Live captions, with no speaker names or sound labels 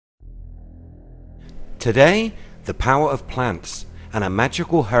Today, the power of plants and a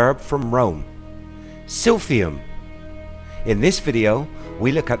magical herb from Rome, Silphium. In this video,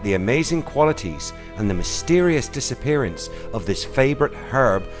 we look at the amazing qualities and the mysterious disappearance of this favorite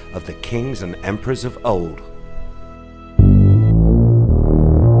herb of the kings and emperors of old.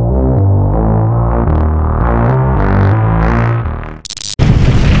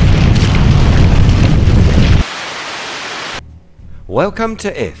 Welcome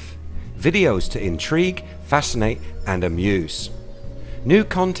to IF, videos to intrigue, fascinate and amuse. New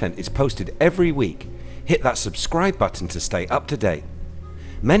content is posted every week. Hit that subscribe button to stay up to date.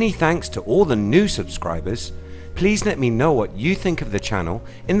 Many thanks to all the new subscribers. Please let me know what you think of the channel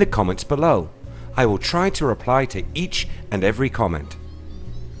in the comments below. I will try to reply to each and every comment.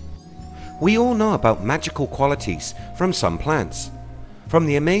 We all know about magical qualities from some plants, from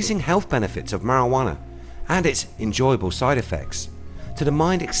the amazing health benefits of marijuana and its enjoyable side effects, to the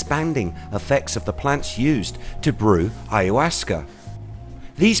mind-expanding effects of the plants used to brew Ayahuasca.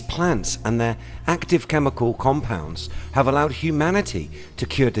 These plants and their active chemical compounds have allowed humanity to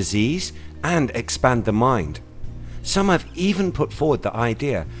cure disease and expand the mind. Some have even put forward the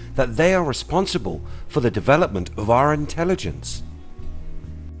idea that they are responsible for the development of our intelligence.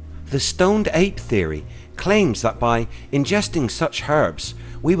 The stoned ape theory claims that by ingesting such herbs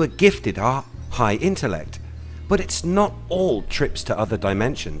we were gifted our high intellect. But it's not all trips to other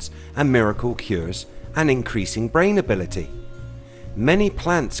dimensions and miracle cures and increasing brain ability. Many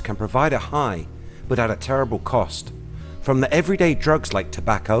plants can provide a high, but at a terrible cost. From the everyday drugs like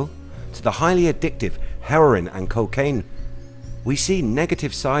tobacco to the highly addictive heroin and cocaine, we see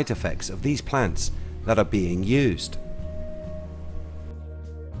negative side effects of these plants that are being used.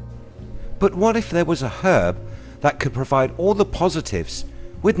 But what if there was a herb that could provide all the positives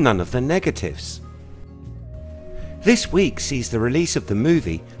with none of the negatives? This week sees the release of the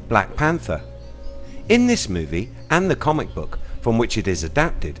movie Black Panther. In this movie and the comic book from which it is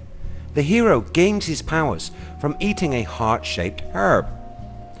adapted, the hero gains his powers from eating a heart-shaped herb.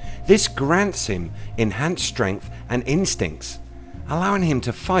 This grants him enhanced strength and instincts, allowing him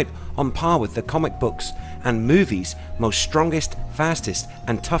to fight on par with the comic books and movies' most strongest, fastest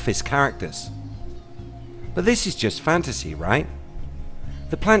and toughest characters. But this is just fantasy, right?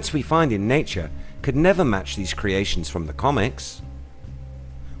 The plants we find in nature could never match these creations from the comics.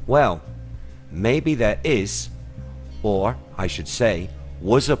 Well, maybe there is, or I should say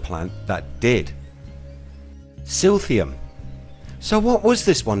was a plant that did. Silphium. So what was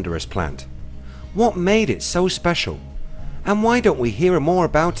this wondrous plant? What made it so special? And why don't we hear more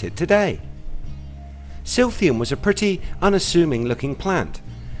about it today? Silphium was a pretty unassuming looking plant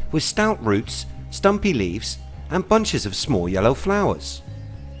with stout roots, stumpy leaves and bunches of small yellow flowers.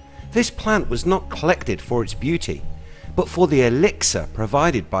 This plant was not collected for its beauty, but for the elixir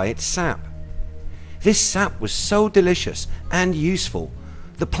provided by its sap. This sap was so delicious and useful,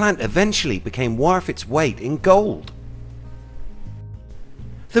 the plant eventually became worth its weight in gold.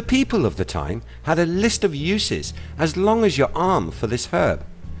 The people of the time had a list of uses as long as your arm for this herb.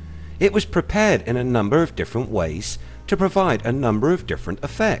 It was prepared in a number of different ways to provide a number of different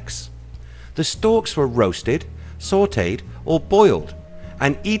effects. The stalks were roasted, sauteed or boiled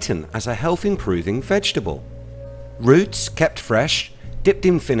and eaten as a health improving vegetable. Roots kept fresh, dipped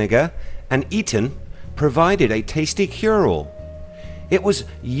in vinegar and eaten provided a tasty cure-all. It was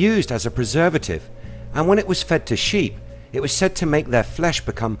used as a preservative, and when it was fed to sheep it was said to make their flesh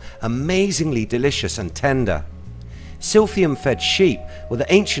become amazingly delicious and tender. Silphium fed sheep were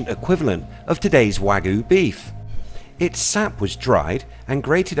the ancient equivalent of today's Wagyu beef. Its sap was dried and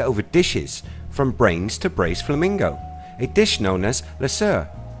grated over dishes, from brains to braised flamingo, a dish known as lesser,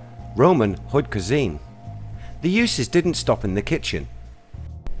 Roman haute cuisine. The uses didn't stop in the kitchen.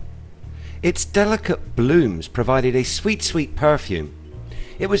 Its delicate blooms provided a sweet perfume.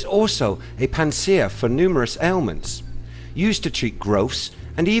 It was also a panacea for numerous ailments, used to treat growths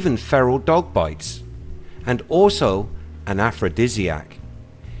and even feral dog bites, and also an aphrodisiac.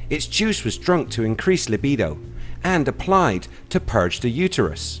 Its juice was drunk to increase libido and applied to purge the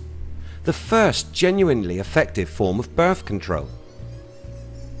uterus, the first genuinely effective form of birth control.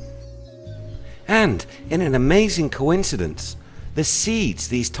 And in an amazing coincidence, the seeds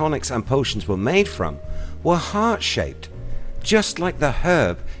these tonics and potions were made from were heart-shaped, just like the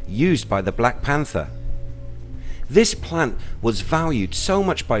herb used by the Black Panther. This plant was valued so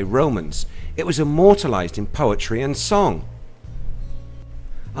much by Romans it was immortalized in poetry and song.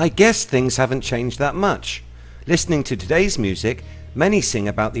 I guess things haven't changed that much. Listening to today's music, many sing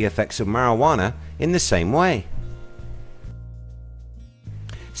about the effects of marijuana in the same way.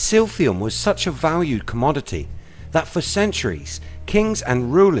 Silphium was such a valued commodity that for centuries kings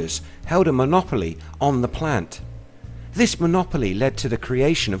and rulers held a monopoly on the plant. This monopoly led to the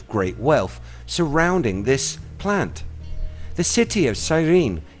creation of great wealth surrounding this plant. The city of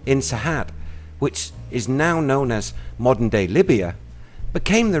Cyrene in Sahat, which is now known as modern-day Libya,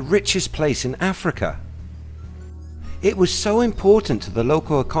 became the richest place in Africa. It was so important to the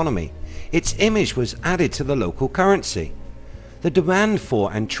local economy, its image was added to the local currency. The demand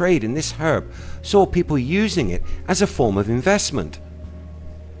for and trade in this herb saw people using it as a form of investment.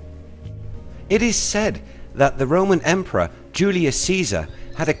 It is said that the Roman Emperor Julius Caesar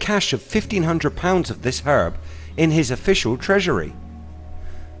had a cache of £1,500 of this herb in his official treasury.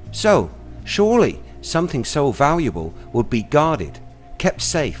 So, surely something so valuable would be guarded, kept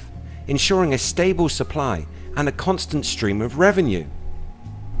safe, ensuring a stable supply and a constant stream of revenue.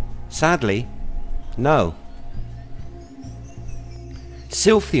 Sadly, no.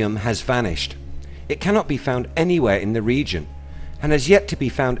 Silphium has vanished. It cannot be found anywhere in the region and has yet to be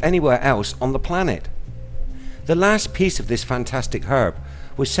found anywhere else on the planet. The last piece of this fantastic herb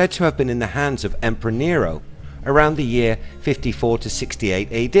was said to have been in the hands of Emperor Nero around the year 54 to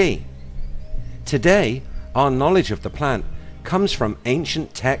 68 AD. Today, our knowledge of the plant comes from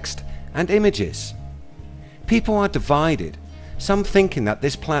ancient text and images. People are divided, some thinking that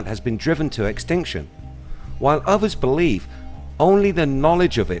this plant has been driven to extinction, while others believe only the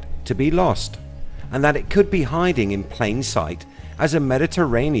knowledge of it to be lost, and that it could be hiding in plain sight as a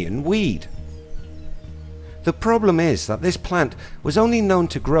Mediterranean weed. The problem is that this plant was only known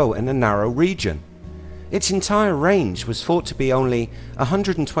to grow in a narrow region. Its entire range was thought to be only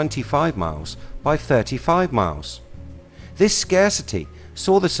 125 miles by 35 miles. This scarcity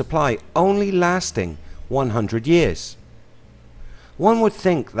saw the supply only lasting 100 years. One would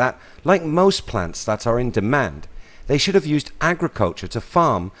think that, like most plants that are in demand, they should have used agriculture to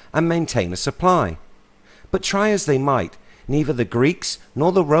farm and maintain a supply. But try as they might, neither the Greeks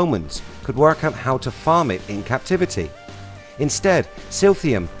nor the Romans could work out how to farm it in captivity. Instead,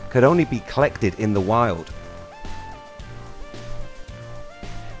 Silphium could only be collected in the wild.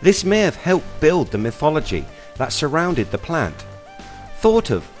 This may have helped build the mythology that surrounded the plant,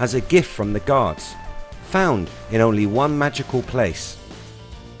 thought of as a gift from the gods, found in only one magical place.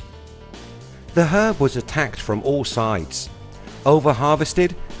 The herb was attacked from all sides,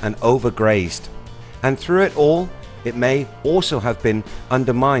 over-harvested and over-grazed, and through it all, it may also have been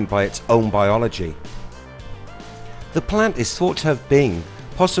undermined by its own biology. The plant is thought to have been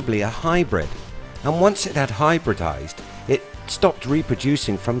possibly a hybrid, and once it had hybridized, it stopped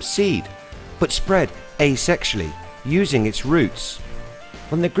reproducing from seed, but spread asexually using its roots.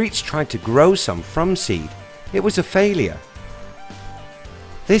 When the Greeks tried to grow some from seed, it was a failure.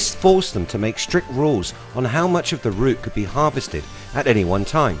 This forced them to make strict rules on how much of the root could be harvested at any one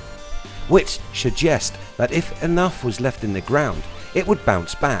time, which suggests that if enough was left in the ground, it would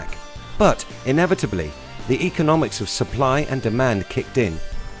bounce back. But inevitably, the economics of supply and demand kicked in.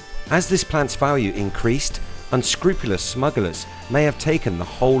 As this plant's value increased, unscrupulous smugglers may have taken the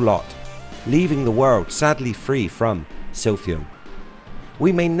whole lot, leaving the world sadly free from Silphium.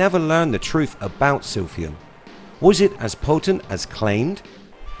 We may never learn the truth about Silphium. Was it as potent as claimed?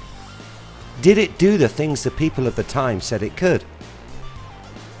 Did it do the things the people of the time said it could?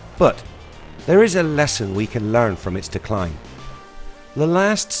 But there is a lesson we can learn from its decline. The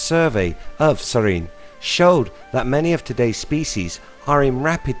last survey of Cyrene showed that many of today's species are in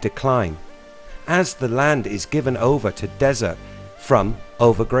rapid decline as the land is given over to desert from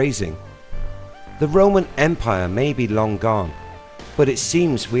overgrazing. The Roman Empire may be long gone, but it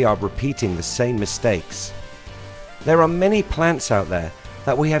seems we are repeating the same mistakes. There are many plants out there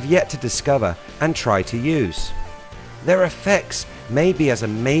that we have yet to discover and try to use. Their effects may be as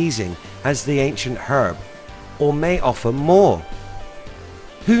amazing as the ancient herb, or may offer more.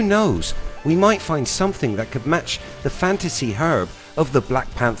 Who knows, we might find something that could match the fantasy herb of the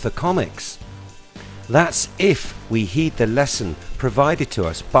Black Panther comics. That's if we heed the lesson provided to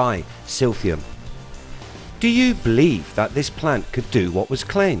us by Silphium. Do you believe that this plant could do what was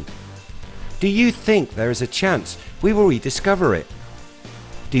claimed? Do you think there is a chance we will rediscover it?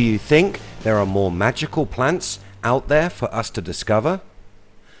 Do you think there are more magical plants out there for us to discover?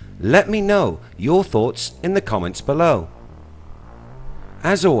 Let me know your thoughts in the comments below.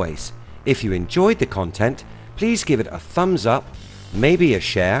 As always, if you enjoyed the content, please give it a thumbs up, maybe a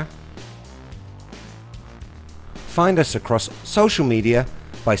share. Find us across social media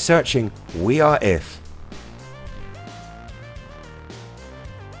by searching We Are If.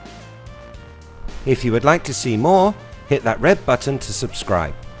 If you would like to see more, hit that red button to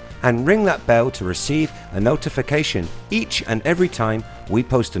subscribe and ring that bell to receive a notification each and every time we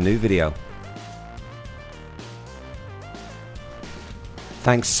post a new video.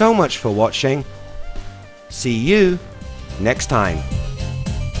 Thanks so much for watching. See you next time.